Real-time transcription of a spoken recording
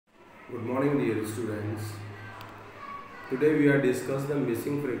Good morning, dear students. Today we are discuss the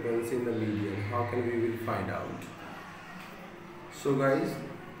missing frequency in the median. How can we will find out? So guys,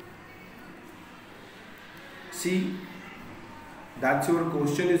 see, that's your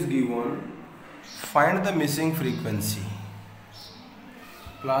question is given. Find the missing frequency.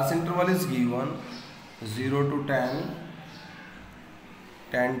 Class interval is given 0 to 10,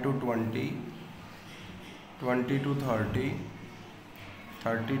 10 to 20, 20 to 30,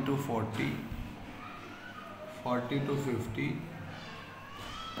 30 to 40, 40 to 50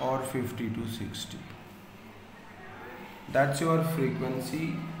 or 50 to 60. That's your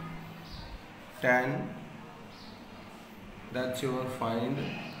frequency 10. That's your find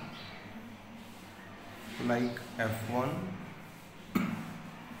like F1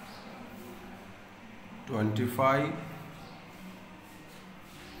 25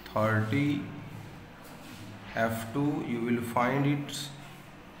 30 F2 you will find it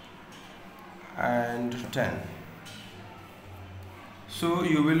and 10. So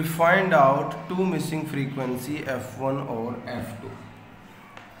you will find out two missing frequency F1 or F2,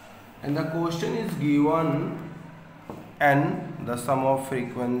 and the question is given n, the sum of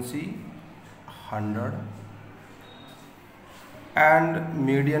frequency 100, and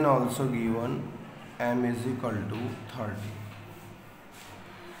median also given m is equal to 30.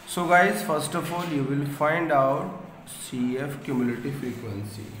 So guys, first of all you will find out CF cumulative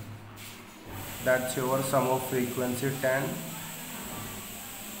frequency. That's your sum of frequency 10,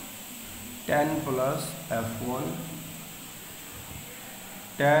 10 plus F1,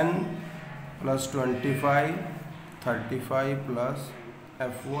 10 plus 25, 35 plus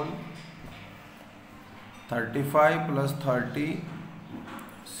F1, 35 plus 30,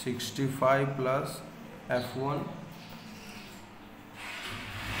 65 plus F1,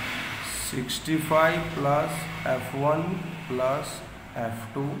 65 plus F1 plus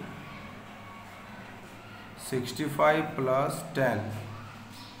F2, 65 plus 10,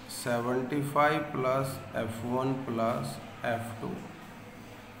 75 plus F1 plus F2.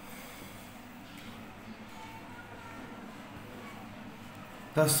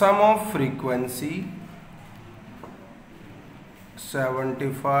 The sum of frequency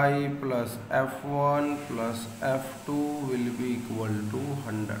 75 plus F1 plus F2 will be equal to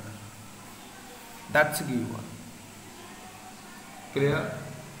 100. That's given. Clear?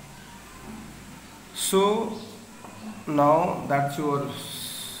 So now that's your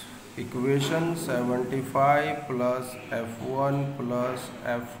equation. 75 plus F1 plus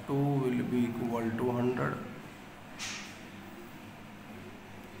F2 will be equal to 100.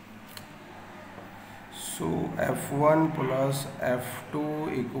 So F1 plus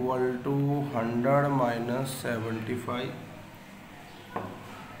F2 equal to 100 minus 75.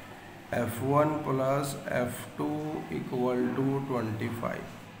 F1 plus F2 equal to 25.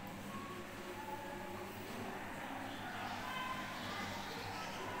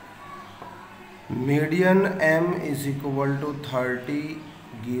 Median M is equal to 30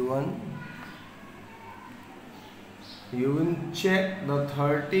 given. You will check the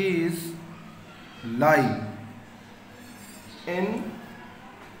 30 is lie in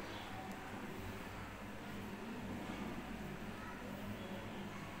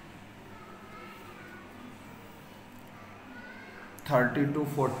 30 to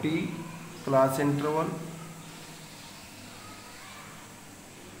 40 class interval.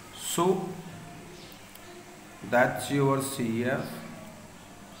 So that's your CF,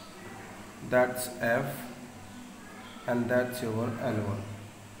 that's F, and that's your L1.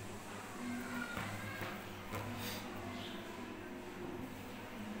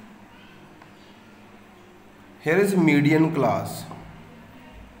 Here is median class.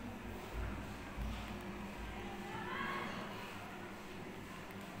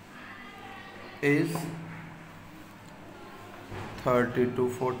 Is 30 to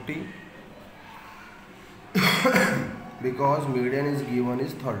 40 because median is given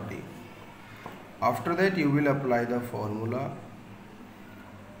is 30. After that you will apply the formula.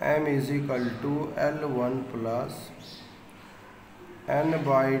 M is equal to L1 plus N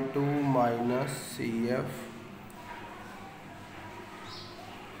by 2 minus CF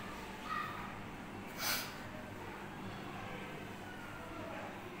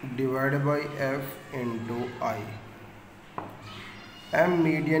divided by F into I. M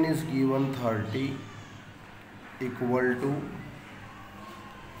median is given 30 equal to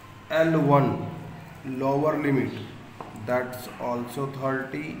L1 lower limit, that's also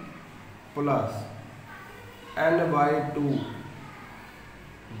 30 plus N by 2,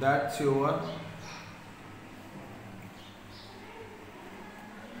 that's your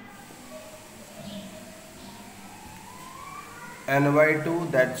n by 2,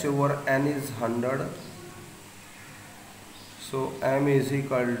 that's your n is 100. So m is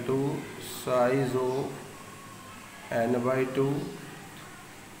equal to size of n by 2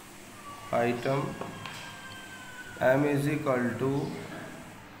 item, m is equal to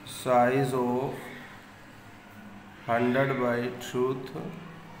size of 100 by truth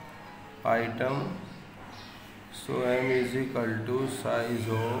item. So m is equal to size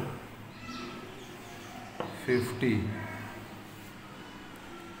of 50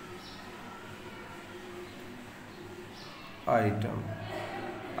 item,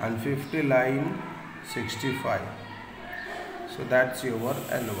 and 50 line 65. So that's your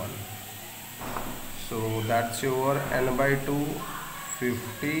L1. So that's your n by 2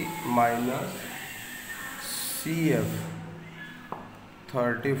 50 minus CF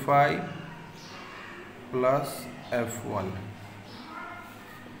 35 plus F1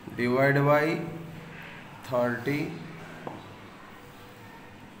 divided by 30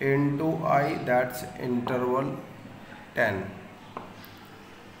 into I, that's interval 10.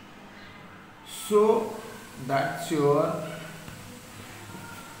 So that's your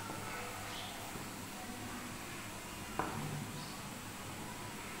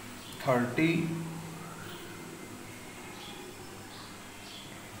thirty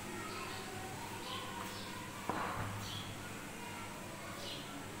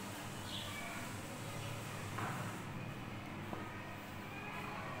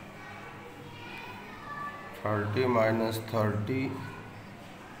minus 30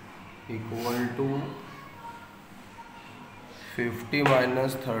 equal to 50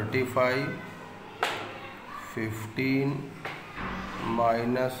 minus 35, 15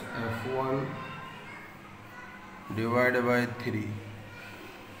 minus F1 divided by 3.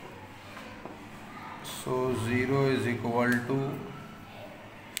 So 0 is equal to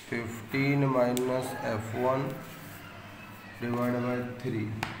 15 minus F1 divided by 3.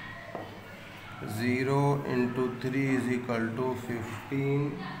 0 into 3 is equal to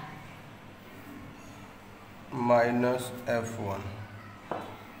 15 minus F1.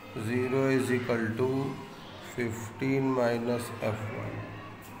 0 is equal to 15 minus F1.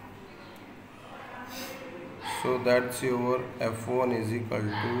 So that's your F1 is equal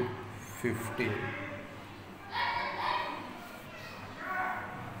to 15.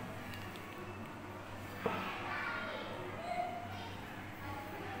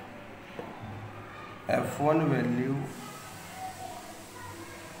 F1 value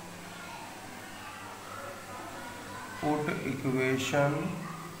put equation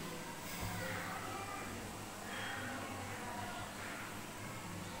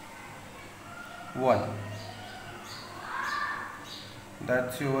 1.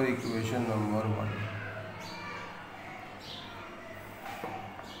 That's your equation number 1.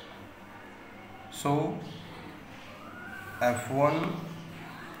 So F1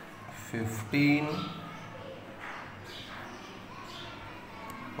 15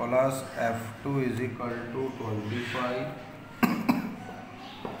 plus F2 is equal to 25.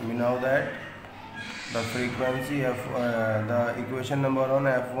 We know that the frequency of the equation number on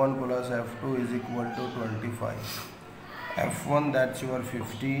F1 plus F2 is equal to 25. F1, that's your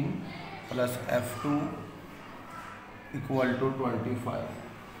 15 plus F2 equal to 25.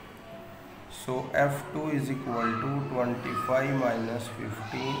 So F2 is equal to 25 minus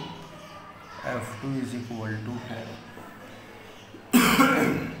 15. F2 is equal to 10.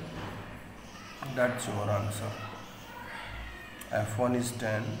 That's your answer. F1 is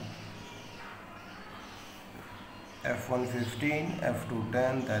 10, F1 15, F2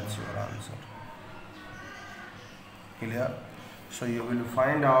 10, that's your answer. Clear? So you will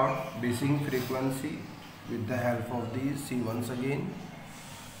find out basing frequency with the help of these. See once again,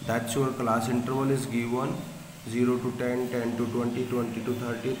 that's your class interval is given 0 to 10, 10 to 20, 20 to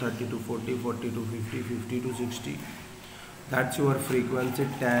 30, 30 to 40, 40 to 50, 50 to 60. That's your frequency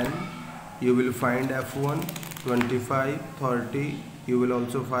 10. You will find F1, 25, 30. You will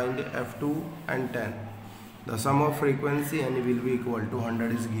also find F2 and 10. The sum of frequency n will be equal to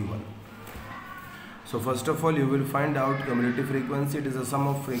 100 is given. So first of all, you will find out cumulative frequency. It is a sum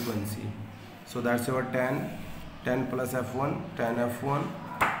of frequency. So that's your 10, 10 plus F1, 10 F1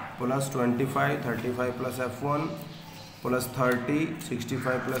 plus 25, 35 plus F1 plus 30,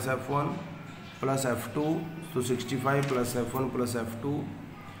 65 plus F1 plus F2. So 65 plus F1 plus F2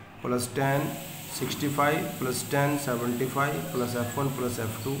 plus 10, 65 plus 10, 75 plus F1 plus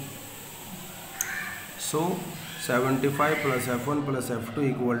F2. So 75 plus F1 plus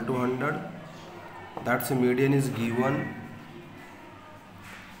F2 equal to 100. That's median is given.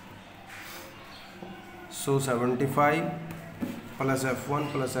 So 75 plus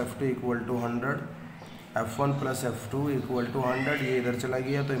F1 plus F2 equal to 100. F1 plus F2 equal to 100, ये इधर चला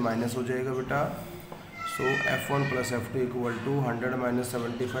गया तो ये minus हो जाएगा बेटा. So F1 plus F2 equal to 100 minus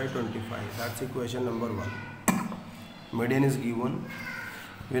 75, 25. That's equation number 1. Median is given.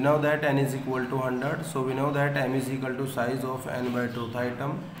 We know that n is equal to 100. So we know that m is equal to size of n by truth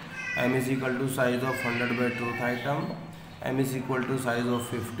item. M is equal to size of 100 by truth item. M is equal to size of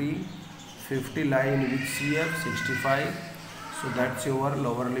 50. 50 lie in which CF? 65. So that's your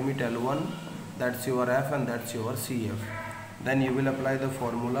lower limit L1. That's your F and that's your CF. Then you will apply the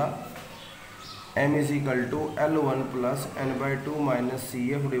formula. M is equal to L1 plus n by 2 minus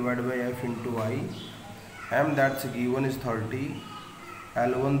CF divided by F into I. M that's given is 30.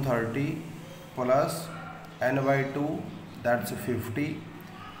 L1 30 plus n by 2 that's 50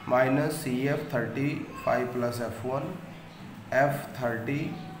 minus CF 35 plus F1. F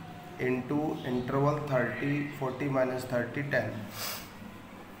 30 into interval 30, 40 minus 30, 10.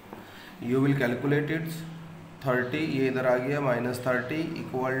 You will calculate it. 30 ये इधर आ गया minus 30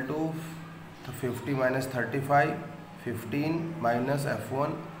 equal to 50 minus 35, 15 minus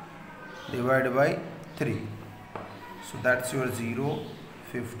F1 divided by 3. So that's your 0.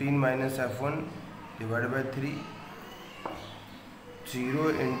 15 minus F1 divided by 3. 0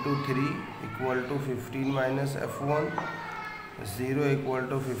 into 3 equal to 15 minus F1. 0 equal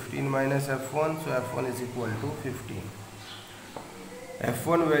to 15 minus F1. So F1 is equal to 15.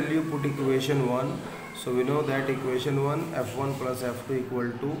 F1 value put equation 1. So we know that equation 1 F1 plus F2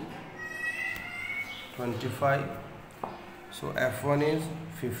 equal to 25. So F1 is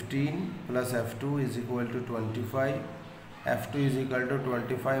 15 plus F2 is equal to 25. F2 is equal to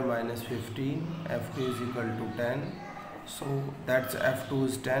 25 minus 15. F2 is equal to 10. So that's F2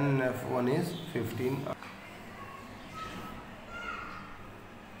 is 10 and F1 is 15.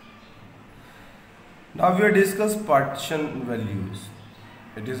 Now we will discuss partition values.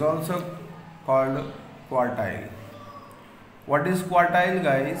 It is also called quartile. What is quartile,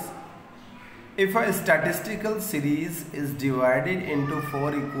 guys? If a statistical series is divided into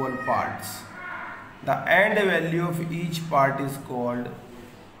 4 equal parts, the end value of each part is called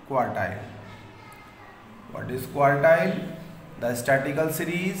quartile. What is quartile? The statistical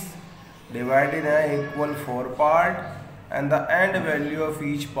series divided in equal 4 part and the end value of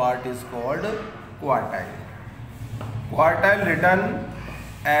each part is called quartile. Quartile written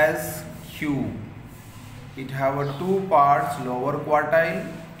as Q. It have 2 parts, lower quartile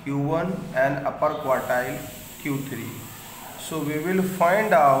Q1 and upper quartile Q3. So we will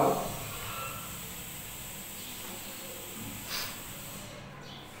find out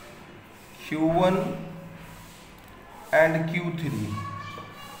Q1 and Q3.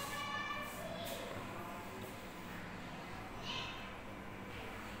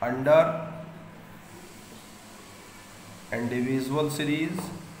 Under individual series,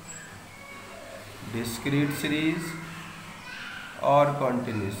 discrete series or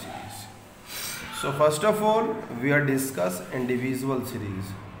continuous series. So first of all we are discuss individual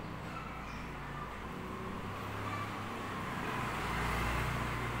series.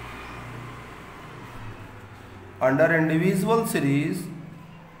 Under individual series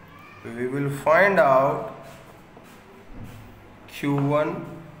we will find out Q1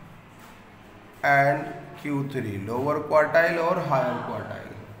 and Q3, lower quartile or higher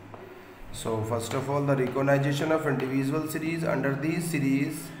quartile. So first of all the recognition of individual series. Under these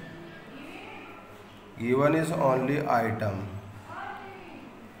series given is only item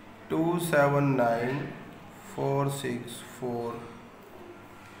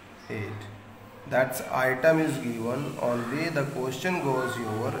 279468. That's item is given, only the question goes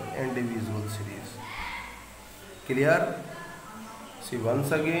your individual series. Clear? See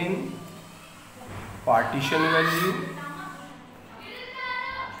once again, partition value.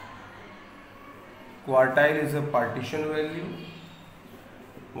 Quartile is a partition value.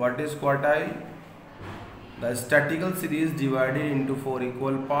 What is quartile? The statistical series divided into 4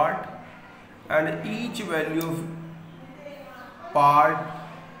 equal part and each value of part,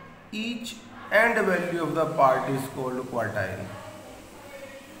 each end value of the part is called quartile.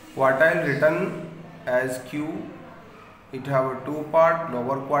 Quartile written as Q. It have 2 part,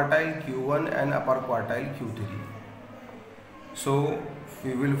 lower quartile Q1 and upper quartile Q3. So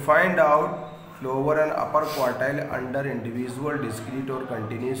we will find out lower and upper quartile under individual, discrete or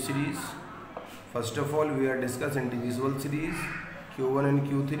continuous series. First of all we are discuss individual series Q1 and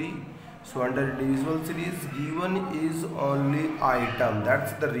Q3. So under individual series given is only item,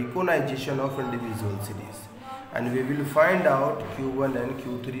 that's the recognition of individual series, and we will find out Q1 and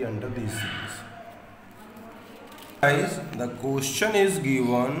Q3 under this series. Guys, the question is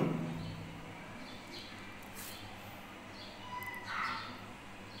given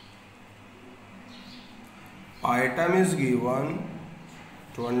Item is given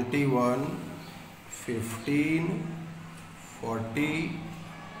 21, 15, 40,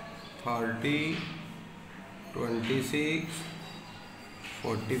 30, 26,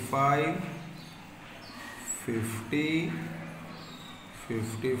 45, 50,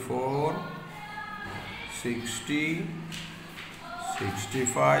 54, 60,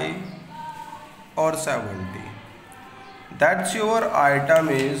 65 or 70. That's your item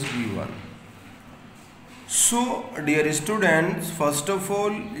is given. So dear students, first of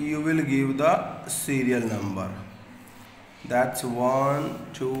all you will give the serial number. That's 1,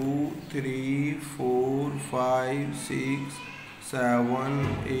 2, 3, 4, 5, 6,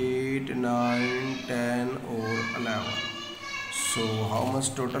 7, 8, 9, 10 or 11. So how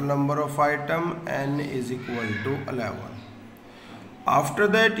much total number of item? N is equal to 11. After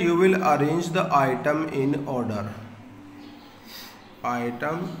that you will arrange the item in order.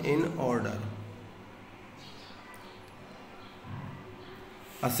 Item in order.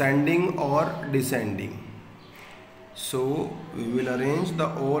 Ascending or descending. So we will arrange the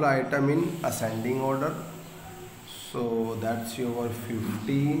all item in ascending order. So that's your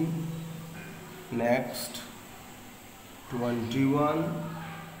 15, next 21,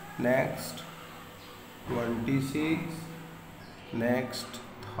 next 26, next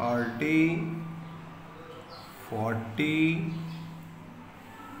 30, 40,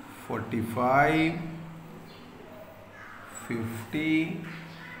 45, 50,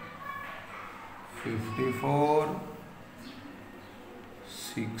 54,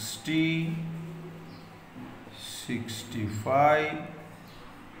 60, 65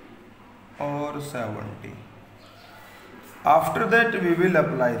 or 70. After that we will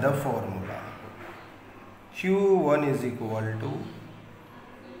apply the formula. Q1 is equal to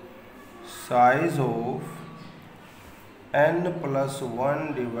size of n plus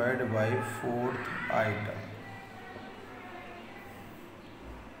 1 divided by 4th item.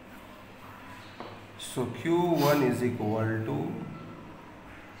 So Q1 is equal to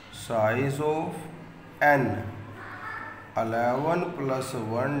size of n 11 plus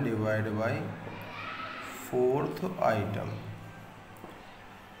 1 divided by 4th item.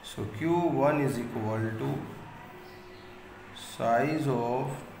 So Q1 is equal to size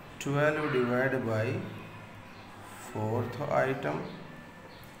of 12 divided by 4th item.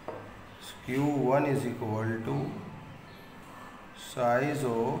 So Q1 is equal to size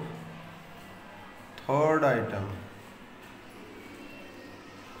of 3rd item,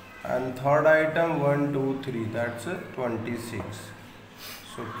 and 3rd item 1, 2, 3, that's 26.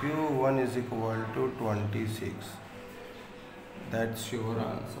 So Q1 is equal to 26. That's your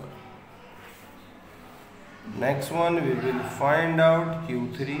answer. Next one we will find out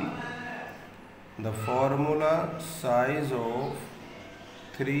Q3. The formula size of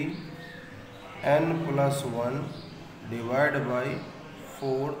 3 n plus 1 divided by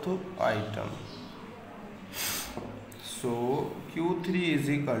 4th item. So Q3 is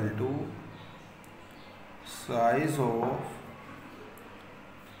equal to size of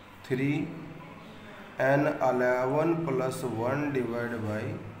 3 n 11 plus 1 divided by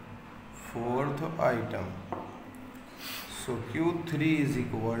 4th item. So Q3 is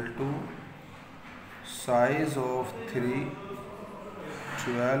equal to size of 3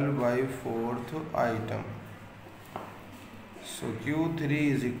 12 by 4th item. So Q3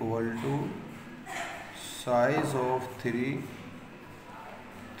 is equal to size of 3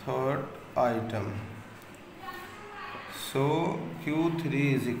 3rd item. So Q3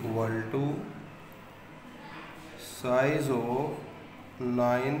 is equal to size of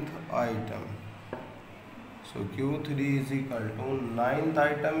 9th item. So Q3 is equal to 9th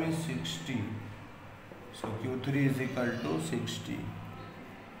item is 60. So Q3 is equal to 60.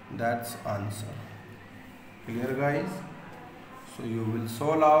 That's answer. Clear guys? So you will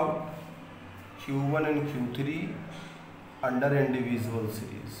solve out Q1 and Q3 under indivisible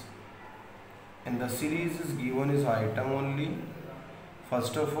series. And the series is given is item only.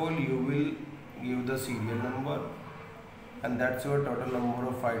 First of all you will give the serial number, and that's your total number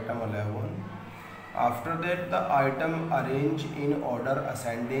of item 11. After that the item arrange in order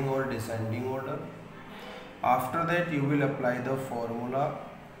ascending or descending order. After that you will apply the formula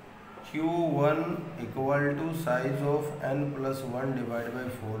Q1 equal to size of n plus 1 divided by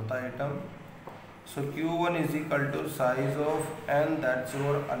 4th item. So Q1 is equal to size of n, that's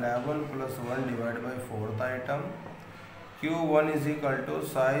your 11 plus 1 divided by 4th item. Q1 is equal to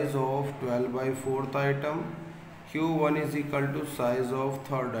size of 12 by 4th item. Q1 is equal to size of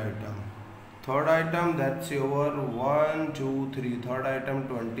 3rd item. 3rd item, that's your 1, 2, 3. 3rd item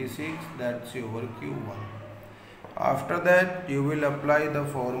 26, that's your Q1. After that you will apply the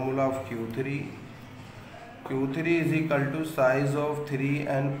formula of Q3. Q3 is equal to size of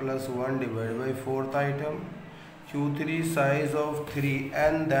 3n plus 1 divided by fourth item. Q3 size of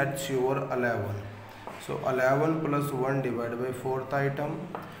 3n, that's your 11. So 11 plus 1 divided by fourth item.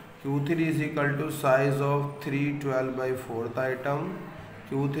 Q3 is equal to size of 312 by fourth item.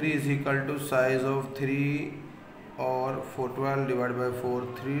 Q3 is equal to size of 3 or 412 divided by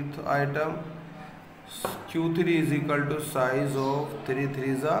 4th item. Q3 is equal to size of 3 3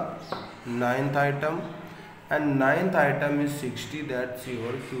 is a 9th item, and 9th item is 60, that's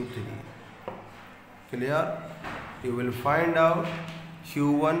your Q3. Clear? You will find out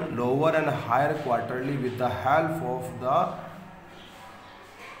Q1 lower and higher quarterly with the help of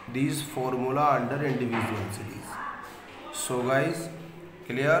these formula under individual series. So guys,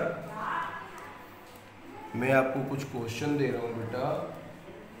 clear? मैं आपको कुछ question दे रहा हूँ बेटा,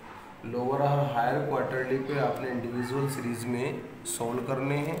 lower और higher quarterly पे आपने individual series में सॉल्व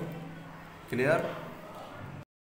करने हैं. क्लियर?